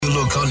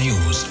local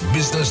news,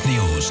 business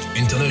news,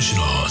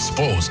 international,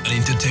 sports and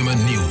entertainment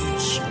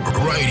news.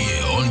 Right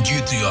here on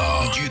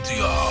GTR.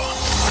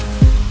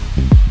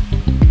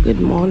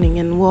 Good morning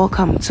and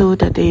welcome to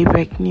the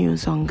Daybreak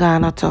News on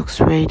Ghana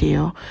Talks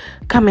Radio.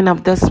 Coming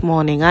up this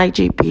morning,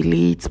 IGP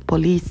leads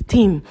police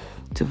team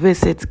to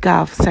visit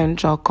Gulf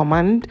Central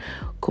Command,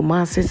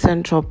 Kumasi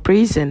Central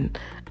Prison,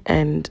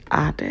 and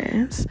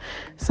others.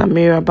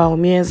 Samira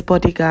Baumia's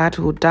bodyguard,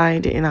 who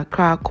died in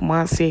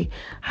Accra-Kumasi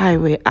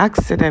highway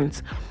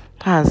accident,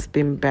 has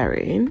been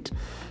buried.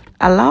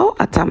 Allow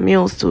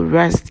Atamils to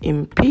rest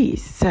in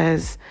peace,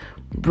 says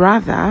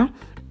brother,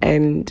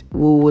 and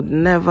we would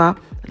never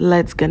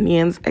let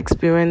Ghanaians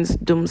experience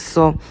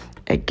doomsday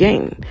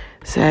again,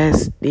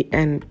 says the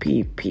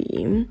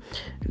NPP.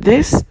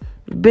 This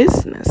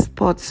business,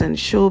 sports and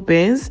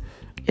showbiz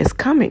is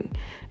coming.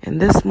 In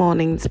this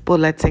morning's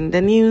bulletin,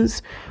 the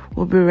news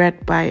will be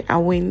read by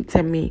Awin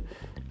Temi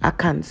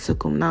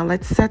Akansukum. Now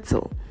let's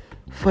settle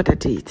for the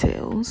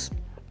details.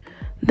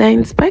 The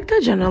Inspector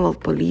General of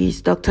Police,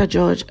 Dr.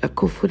 George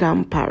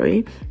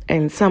Akufudampare,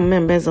 and some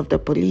members of the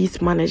Police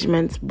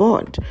Management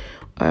Board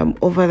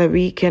over the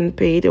weekend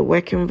paid a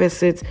working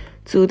visit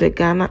to the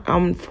Ghana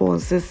Armed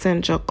Forces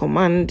Central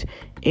Command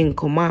in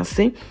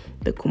Kumasi,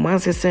 the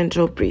Kumasi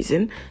Central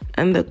Prison,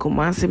 and the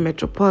Kumasi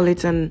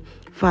Metropolitan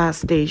Fire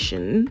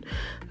Station.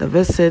 The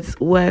visits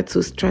were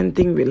to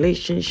strengthen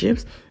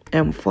relationships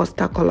and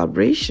foster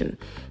collaboration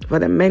for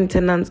the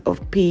maintenance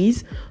of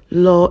peace,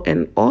 law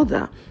and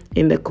order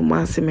in the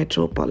Kumasi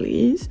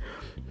metropolis.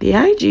 The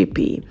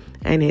IGP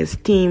and his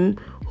team,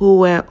 who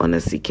were on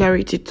a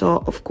security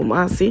tour of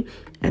Kumasi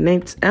and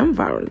its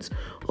environs,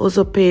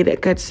 also paid a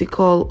courtesy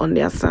call on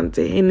the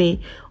Asante Hene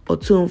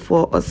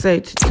Otunfo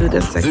Osei to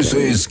the second. This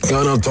is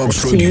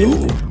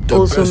GhanaTalksRadio.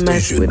 Also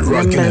met with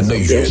members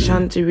of the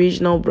Ashanti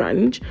Regional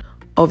Branch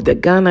of the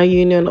Ghana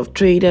Union of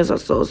Traders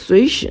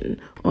Association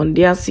on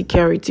their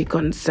security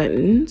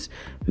concerns.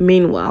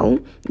 Meanwhile,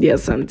 the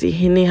Asante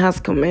Hene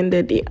has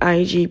commended the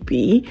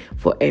IGP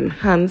for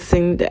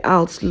enhancing the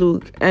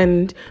outlook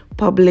and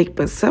public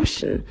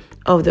perception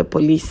of the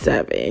police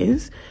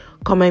service.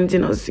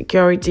 Commenting on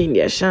security in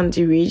the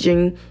Ashanti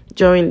region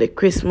during the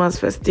Christmas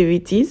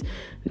festivities,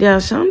 the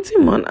Ashanti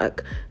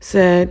monarch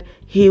said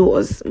he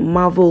was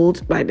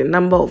marveled by the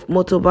number of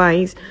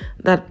motorbikes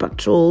that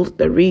patrolled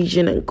the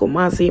region and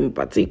Kumasi in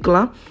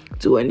particular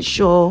to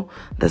ensure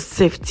the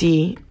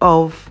safety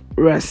of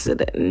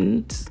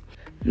residents.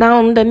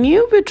 Now, the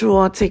new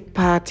patriotic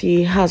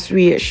party has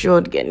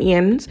reassured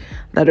Ghanaians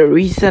that the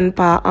recent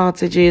power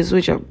outages,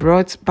 which have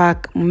brought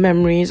back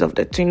memories of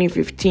the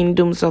 2015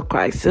 doomsday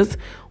crisis,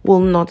 will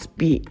not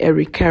be a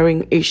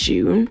recurring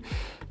issue.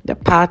 The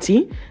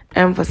party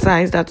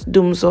emphasized that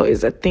doomsday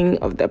is a thing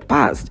of the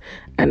past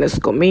and is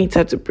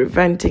committed to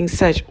preventing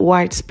such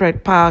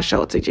widespread power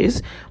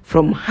shortages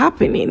from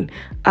happening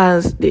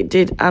as they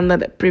did under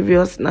the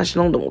previous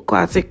National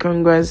Democratic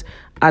Congress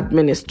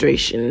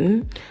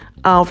administration.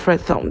 Alfred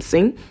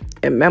Thompson,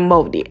 a member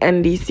of the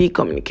NDC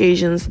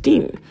communications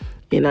team,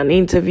 in an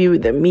interview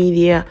with the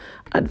media,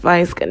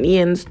 advised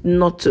Ghanaians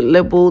not to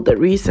label the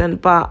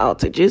recent power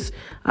outages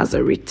as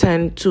a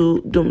return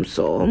to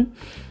doomsday.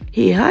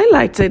 He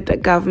highlighted the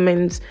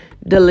government's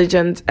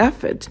diligent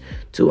effort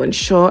to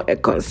ensure a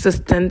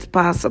consistent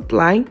power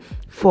supply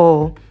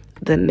for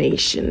the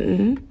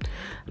nation.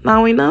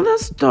 Now, in other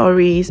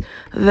stories,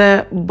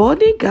 the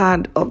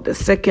bodyguard of the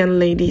Second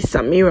Lady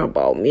Samira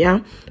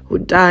Baumia, who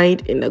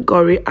died in a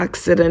gory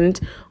accident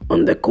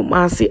on the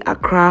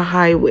Kumasi-Accra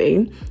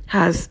highway,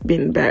 has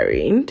been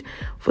buried.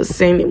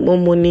 Hussein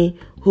Momoni,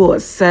 who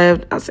was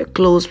served as a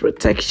close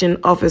protection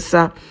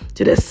officer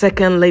to the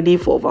Second Lady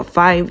for over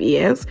 5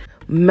 years,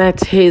 met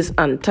his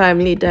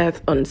untimely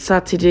death on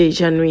Saturday,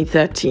 January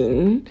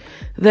 13.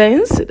 The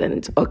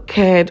incident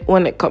occurred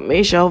when a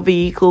commercial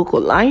vehicle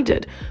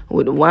collided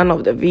with one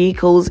of the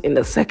vehicles in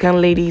the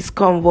Second Lady's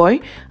convoy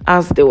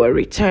as they were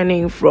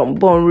returning from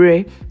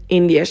Bonre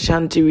in the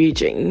Ashanti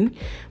region.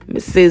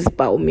 Mrs.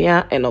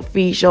 Baumia and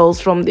officials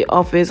from the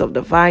office of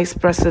the Vice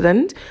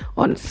President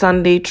on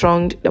Sunday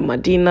thronged the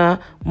Medina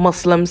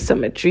Muslim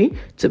Cemetery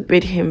to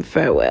bid him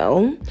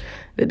farewell.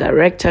 The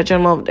Director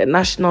General of the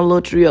National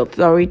Lottery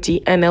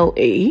Authority,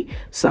 NLA,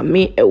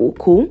 Sami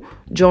Ewuku,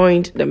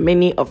 joined the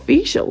many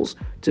officials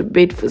to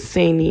bid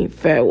Fuseni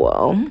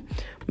farewell.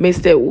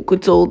 Mr.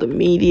 Ewuku told the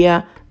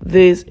media,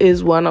 "This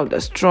is one of the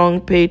strong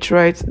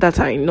patriots that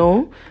I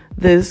know.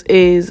 This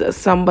is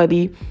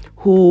somebody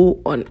who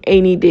on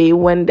any day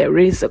when there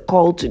is a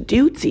call to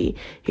duty,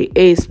 he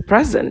is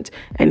present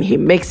and he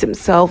makes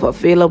himself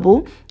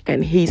available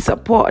and he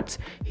supports.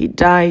 He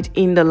died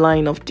in the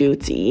line of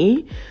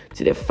duty."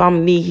 To the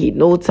family, he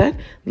noted,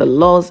 "The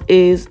loss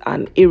is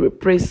an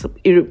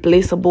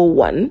irreplaceable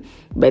one,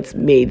 but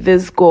may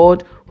this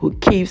God who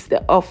keeps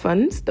the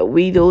orphans, the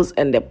widows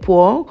and the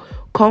poor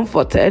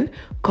comforted,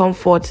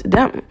 comfort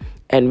them.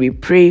 And we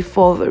pray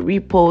for the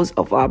repose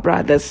of our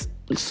brother's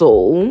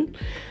soul."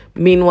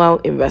 Meanwhile,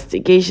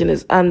 investigation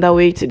is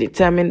underway to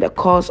determine the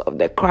cause of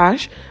the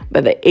crash,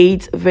 but the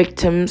 8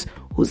 victims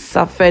who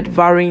suffered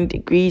varying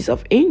degrees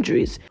of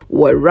injuries,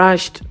 were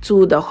rushed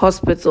to the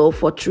hospital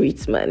for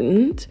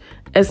treatment.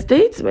 A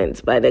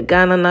statement by the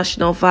Ghana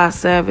National Fire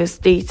Service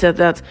stated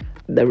that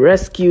the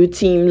rescue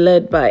team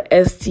led by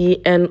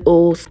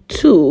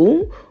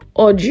STNO2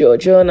 Audio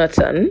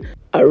Jonathan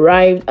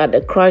arrived at the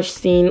crash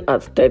scene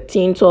at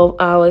 13:12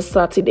 hours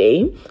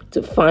Saturday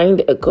to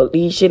find a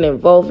collision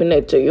involving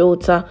a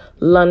Toyota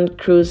Land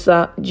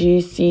Cruiser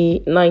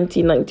GC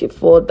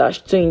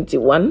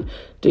 1994-21,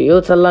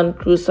 Toyota Land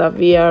Cruiser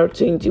VR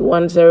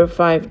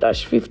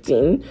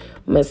 2105-15,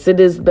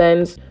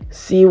 Mercedes-Benz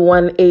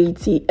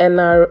C180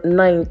 NR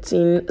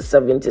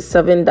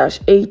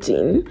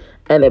 1977-18,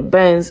 and a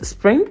Benz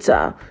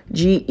Sprinter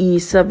GE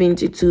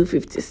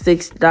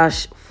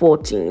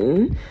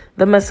 7256-14.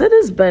 The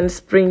Mercedes-Benz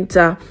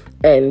Sprinter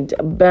and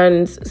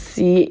Benz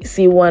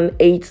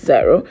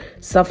C180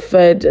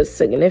 suffered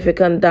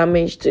significant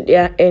damage to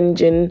their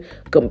engine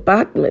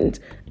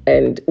compartment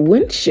and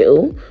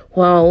windshield,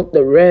 while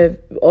the rear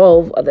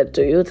of the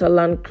Toyota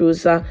Land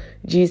Cruiser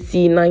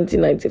GC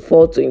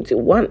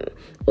 1994-21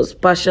 was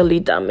partially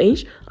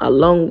damaged,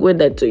 along with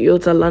the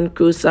Toyota Land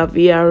Cruiser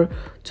VR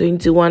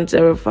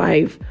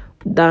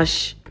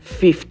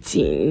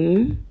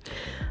 2105-15.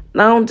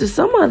 Now to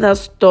some other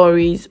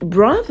stories.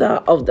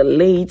 Brother of the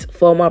late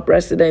former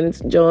President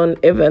John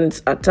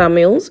Evans Atta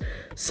Mills,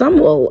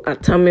 Samuel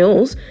Atta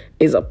Mills,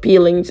 is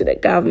appealing to the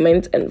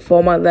government and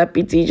former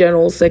Deputy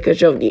General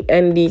Secretary of the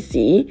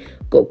NDC,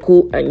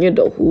 Koku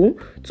Anyedohu,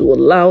 to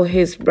allow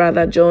his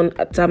brother John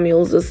Atta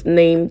Mills'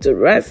 name to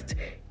rest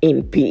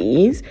in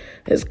peace.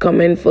 His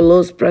comment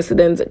follows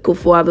President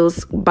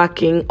Akufo-Addo's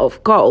backing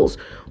of calls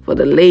for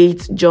the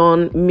late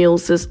John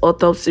Mills'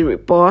 autopsy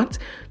report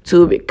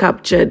to be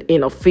captured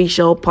in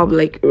official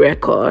public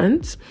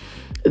records.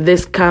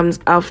 This comes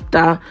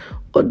after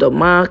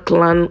Odomar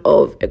clan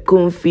of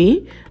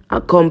Ekumfi,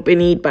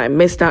 accompanied by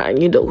Mr.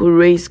 Anyedohu,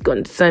 raised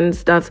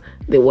concerns that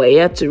they were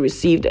yet to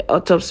receive the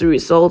autopsy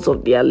results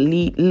of their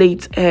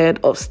late head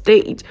of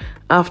state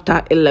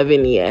after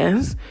 11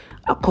 years.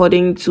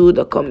 According to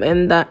the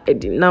commander,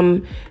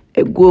 Edinam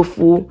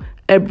Egwofu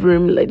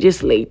Ebrim,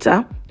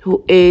 legislator,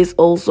 who is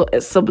also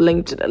a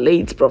sibling to the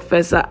late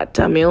Professor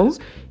Atta Mills,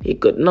 he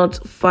could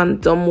not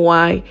fathom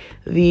why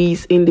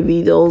these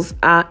individuals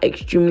are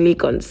extremely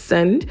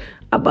concerned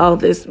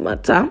about this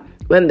matter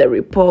when the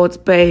report,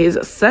 per his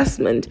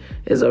assessment,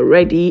 is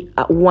already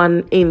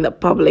one in the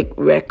public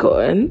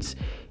records.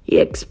 He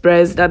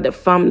expressed that the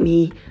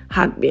family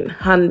had been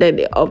handed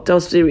the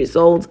autopsy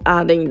results,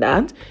 adding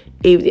that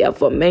if the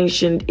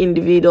aforementioned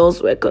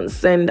individuals were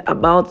concerned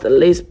about the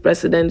late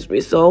president's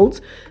results,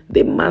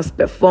 they must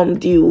perform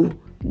due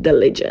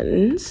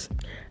diligence.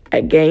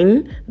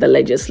 Again, the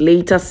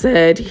legislator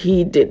said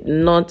he did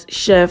not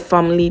share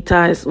family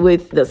ties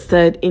with the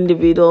said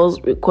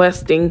individuals,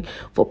 requesting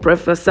for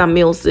Professor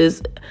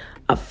Mills's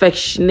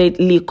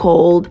affectionately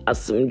called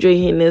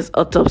Asumdwehine's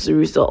autopsy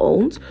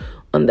results.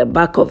 On the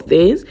back of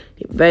this,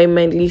 he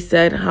vehemently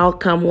said, how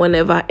come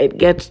whenever it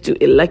gets to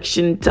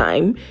election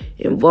time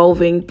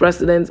involving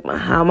President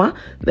Mahama,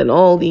 then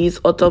all these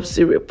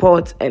autopsy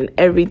reports and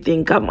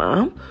everything come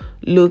up?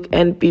 Look,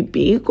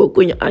 NPP,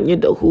 Koku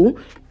Anyedohu,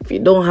 if you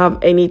don't have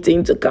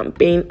anything to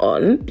campaign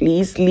on,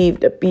 please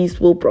leave the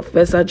peaceful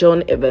Professor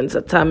John Evans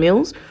Atta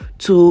Mills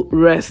to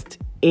rest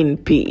in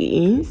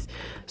peace.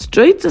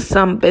 Straight to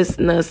some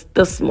business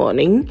this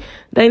morning.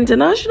 The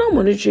International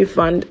Monetary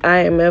Fund,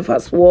 IMF,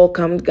 has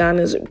welcomed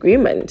Ghana's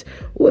agreement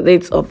with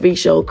its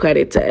official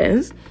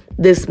creditors.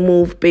 This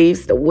move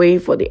paves the way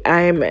for the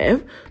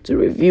IMF to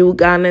review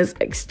Ghana's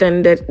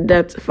extended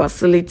debt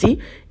facility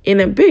in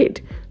a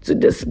bid to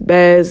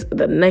disburse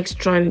the next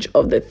tranche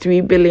of the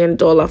 $3 billion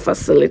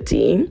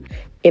facility.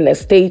 In a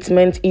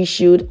statement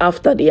issued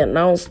after the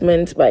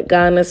announcement by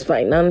Ghana's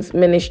Finance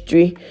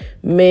Ministry,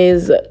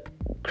 Ms.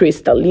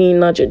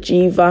 Kristalina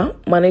Georgieva,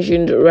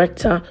 Managing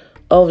Director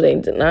of the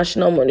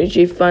International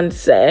Monetary Fund,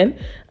 said,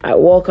 I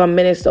welcome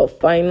Minister of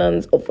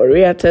Finance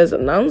Oforiatta's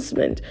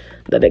announcement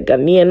that the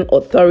Ghanaian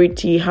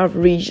authority have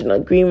reached an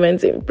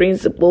agreement in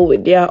principle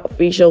with their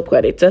official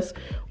creditors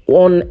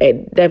on a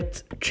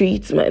debt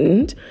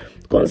treatment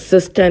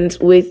consistent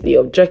with the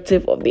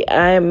objective of the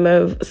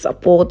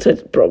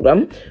IMF-supported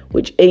program,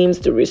 which aims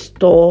to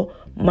restore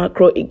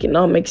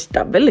macroeconomic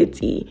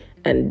stability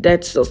and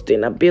debt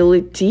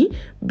sustainability,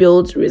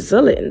 build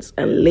resilience,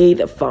 and lay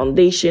the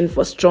foundation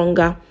for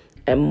stronger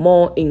and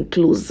more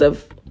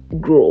inclusive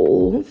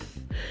growth.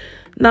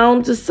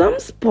 Now to some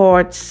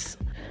sports.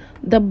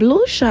 The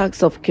Blue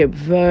Sharks of Cape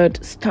Verde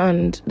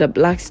stunned the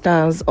Black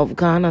Stars of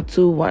Ghana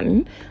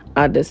 2-1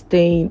 at the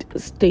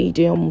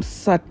Stadium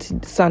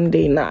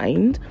Sunday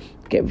night.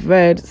 Cape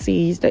Verde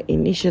seized the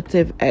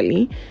initiative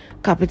early,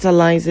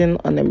 capitalizing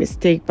on a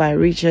mistake by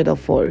Richard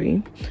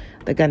Ofori.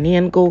 the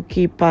Ghanaian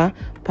goalkeeper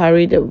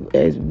parried a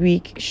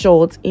weak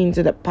shot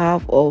into the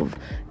path of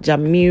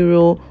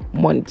Jamiro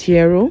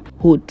Monteiro,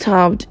 who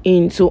tapped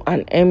into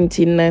an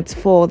empty net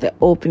for the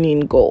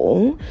opening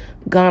goal.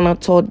 Ghana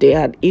thought they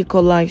had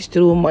equalized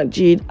through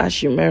Majid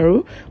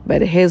Ashimeru,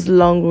 but his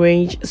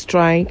long-range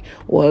strike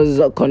was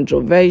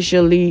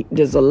controversially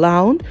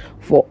disallowed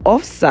for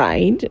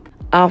offside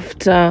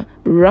after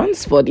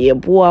Ransford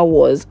Yeboah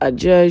was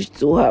adjudged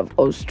to have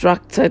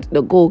obstructed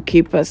the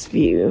goalkeeper's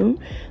view.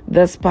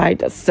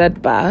 Despite a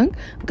setback,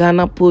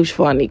 Ghana pushed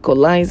for an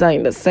equalizer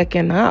in the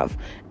second half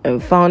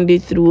and found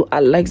it through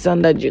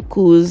Alexander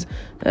Djiku's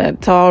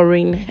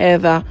towering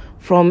header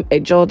from a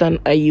Jordan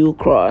Ayew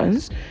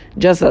cross.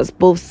 Just as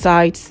both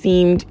sides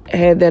seemed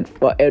headed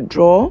for a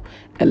draw,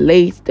 a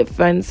late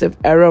defensive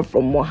error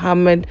from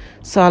Mohamed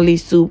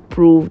Salisu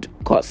proved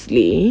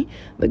costly.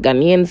 The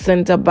Ghanaian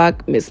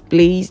centre-back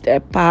misplaced a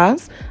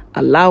pass,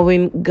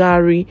 allowing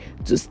Gary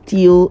to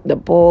steal the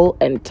ball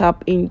and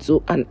tap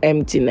into an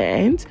empty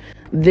net.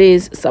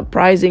 This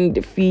surprising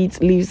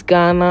defeat leaves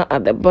Ghana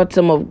at the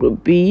bottom of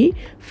Group B,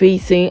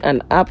 facing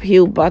an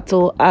uphill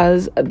battle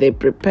as they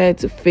prepare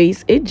to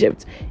face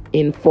Egypt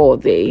in 4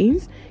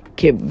 days.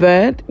 Cape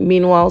Verde,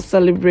 meanwhile,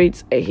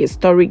 celebrates a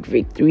historic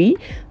victory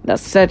that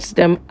sets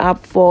them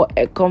up for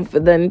a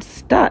confident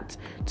start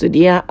to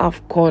their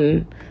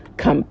AFCON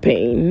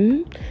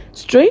campaign.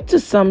 Straight to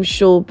some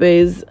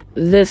showbiz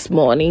this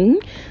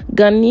morning.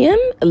 Ghanaian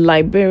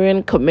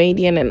Liberian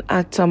comedian and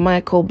actor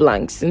Michael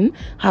Blankson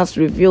has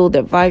revealed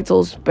the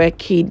vital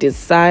spec he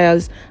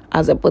desires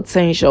as a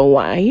potential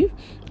wife.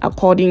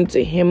 According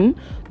to him,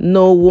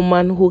 no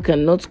woman who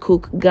cannot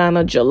cook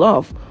Ghana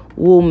jollof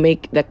will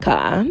make the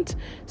cut.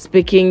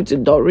 Speaking to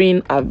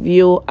Doreen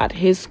Avio at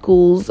his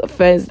school's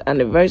first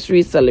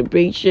anniversary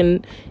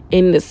celebration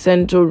in the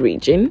Central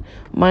Region,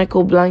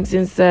 Michael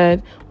Blankson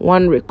said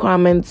one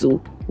requirement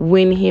to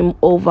win him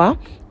over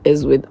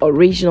is with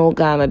original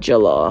Ghana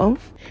jollof.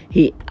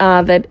 He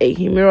added a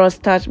humorous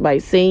touch by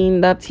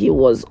saying that he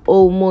was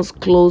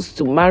almost close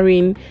to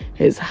marrying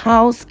his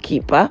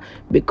housekeeper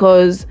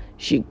because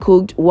she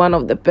cooked one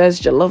of the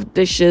best jollof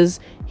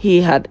dishes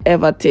he had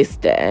ever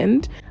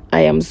tasted. I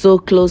am so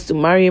close to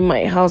marrying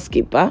my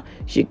housekeeper.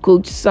 She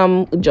cooked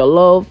some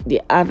jollof the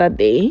other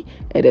day.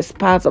 It is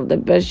part of the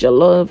best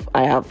jollof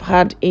I have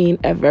had in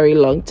a very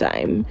long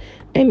time.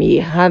 And he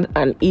had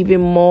an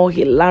even more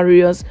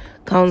hilarious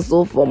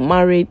counsel for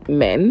married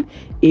men.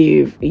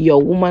 If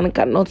your woman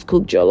cannot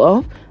cook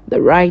jollof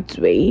the right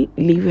way,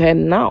 leave her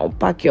now.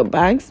 Pack your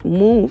bags,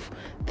 move,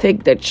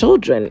 take the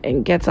children,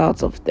 and get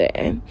out of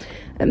there.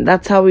 And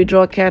that's how we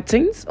draw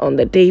curtains on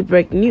the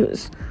Daybreak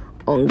News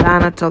on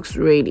Ghana Talks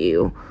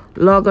Radio.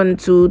 Log on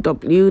to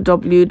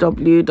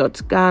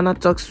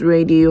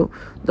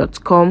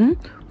www.GhanaTalksRadio.com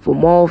for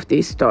more of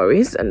these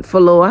stories and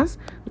follow us,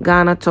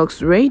 Ghana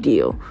Talks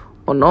Radio,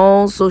 on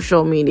all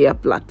social media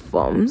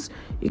platforms.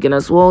 You can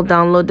as well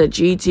download the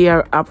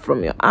GTR app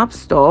from your App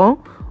Store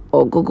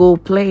or Google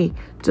Play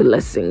to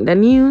listen. The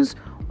news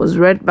was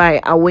read by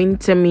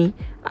Awentemi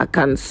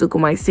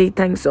Akansukum. I say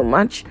thanks so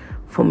much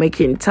for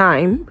making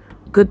time.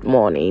 Good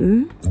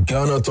morning.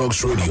 Ghana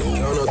Talks Radio.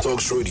 Ghana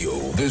Talks Radio.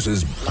 This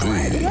is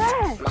big.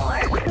 Yes.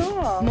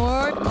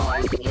 More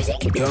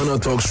music. Ghana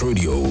Talks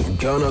Radio.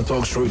 Ghana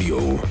Talks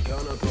Radio.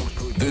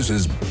 This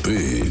is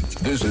big.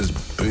 This is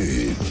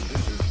big.